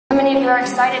many of you are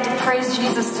excited to praise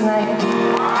Jesus tonight?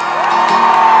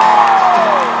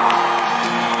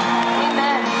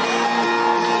 Amen.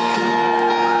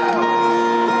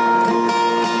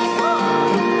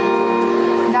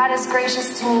 God is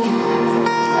gracious to me,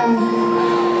 and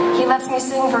He lets me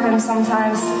sing for Him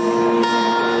sometimes.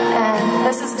 And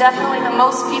this is definitely the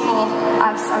most people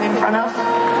I've sung in front of.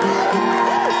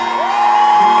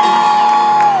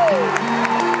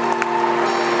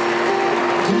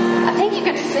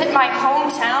 Fit my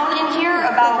hometown in here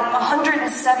about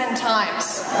 107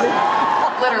 times.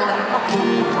 Literally.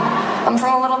 I'm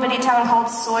from a little bitty town called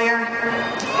Sawyer,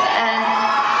 and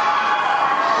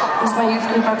this is my youth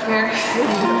group up here.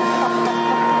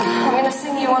 I'm gonna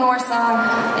sing you one more song.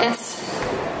 It's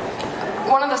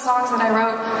one of the songs that I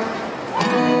wrote.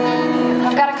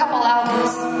 I've got a couple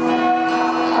albums.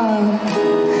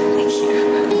 Thank you.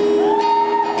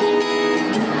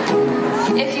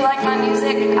 If you like my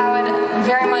music, I would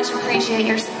very much appreciate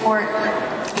your support.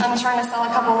 I'm trying to sell a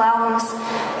couple albums.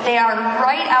 They are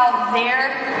right out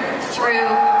there through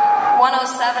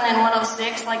 107 and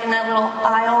 106, like in that little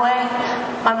aisleway.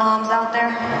 My mom's out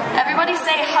there. Everybody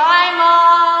say hi,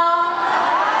 Mom!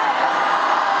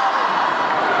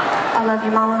 I love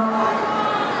you, Mama.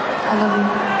 I love you.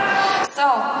 So,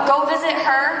 go visit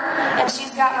her, and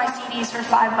she's got my CDs for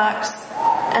 $5.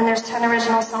 And there's 10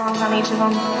 original songs on each of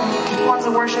them. One's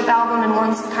a worship album and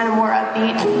one's kind of more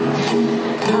upbeat.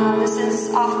 This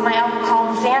is off of my album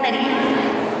called Vanity.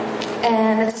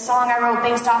 And it's a song I wrote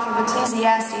based off of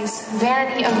Ecclesiastes.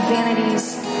 Vanity of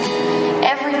vanities.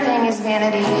 Everything is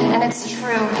vanity, and it's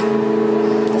true.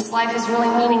 This life is really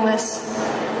meaningless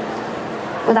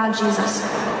without Jesus.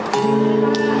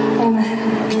 Amen.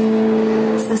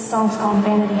 So this song's called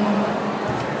Vanity.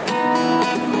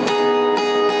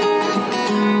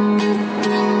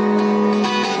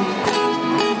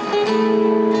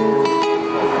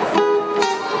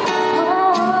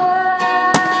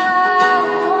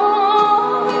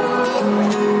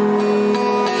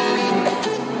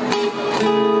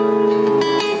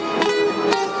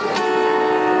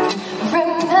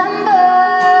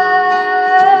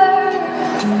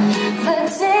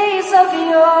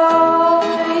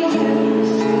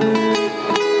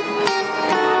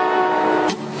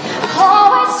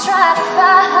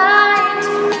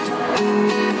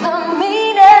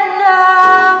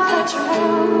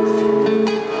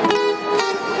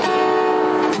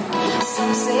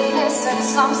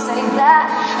 Some say that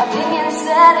opinion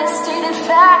said is stated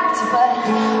fact, but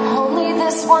only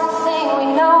this one thing we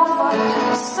know for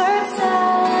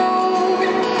certain.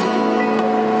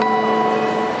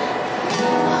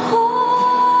 Oh,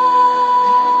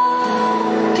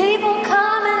 people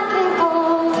come and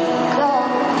people go.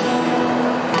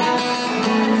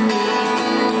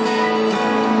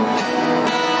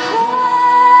 I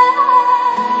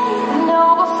know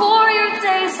before your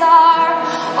days are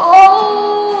old,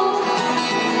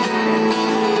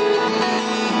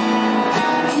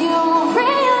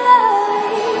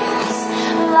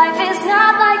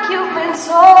 you've been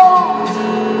told,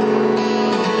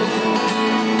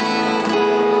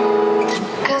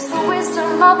 'cause the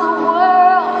wisdom of the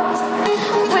world,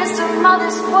 the wisdom of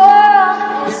this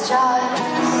world is just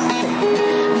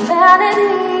vanity.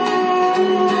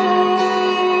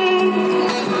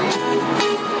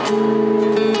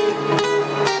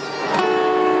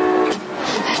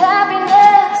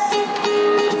 Happiness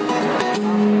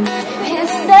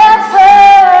is never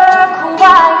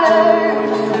acquired.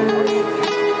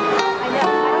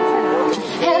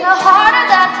 The harder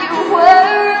that you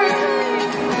work,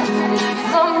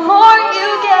 the more you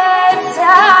get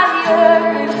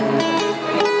tired.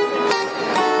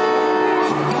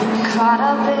 Caught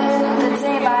up in the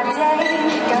day by day,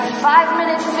 your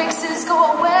 5-minute fixes go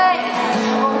away.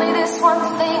 Only this one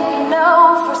thing we know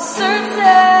for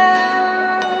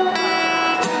certain.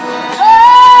 Oh,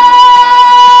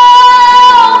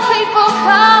 people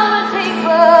come and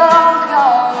people go.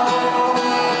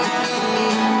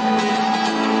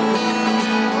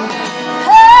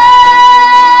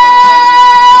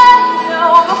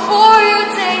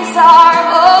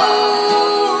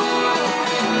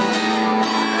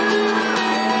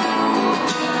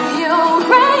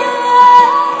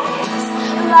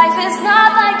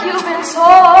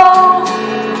 Told,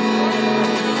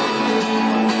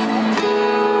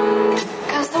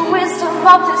 'cause the wisdom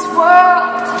of this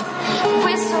world, the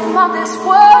wisdom of this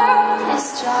world is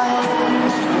just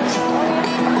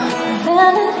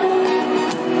vanity.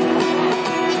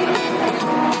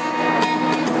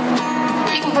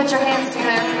 You can put your hands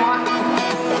together if you want.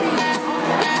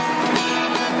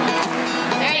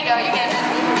 There you go, you get it.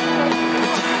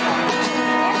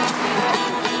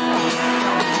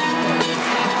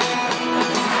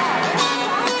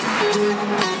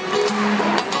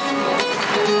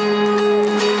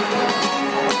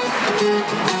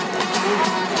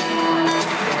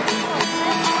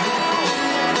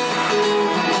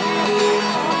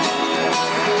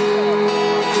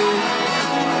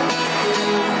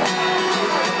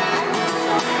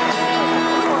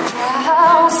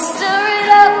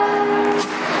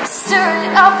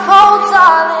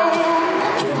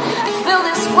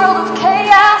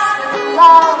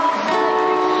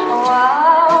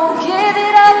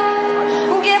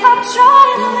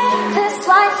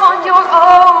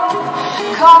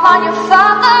 Call on your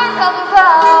Father up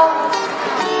above.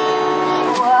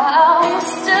 Wow,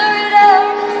 stir it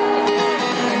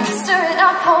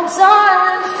up, oh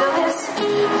darling. Fill this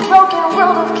broken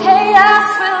world of chaos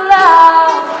with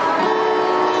love.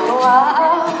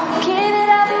 Wow, give it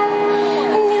up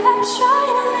and give up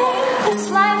trying to live this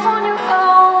life on your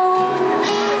own.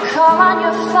 Call on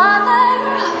your Father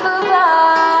up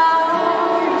above.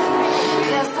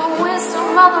 'Cause the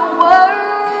wisdom of the world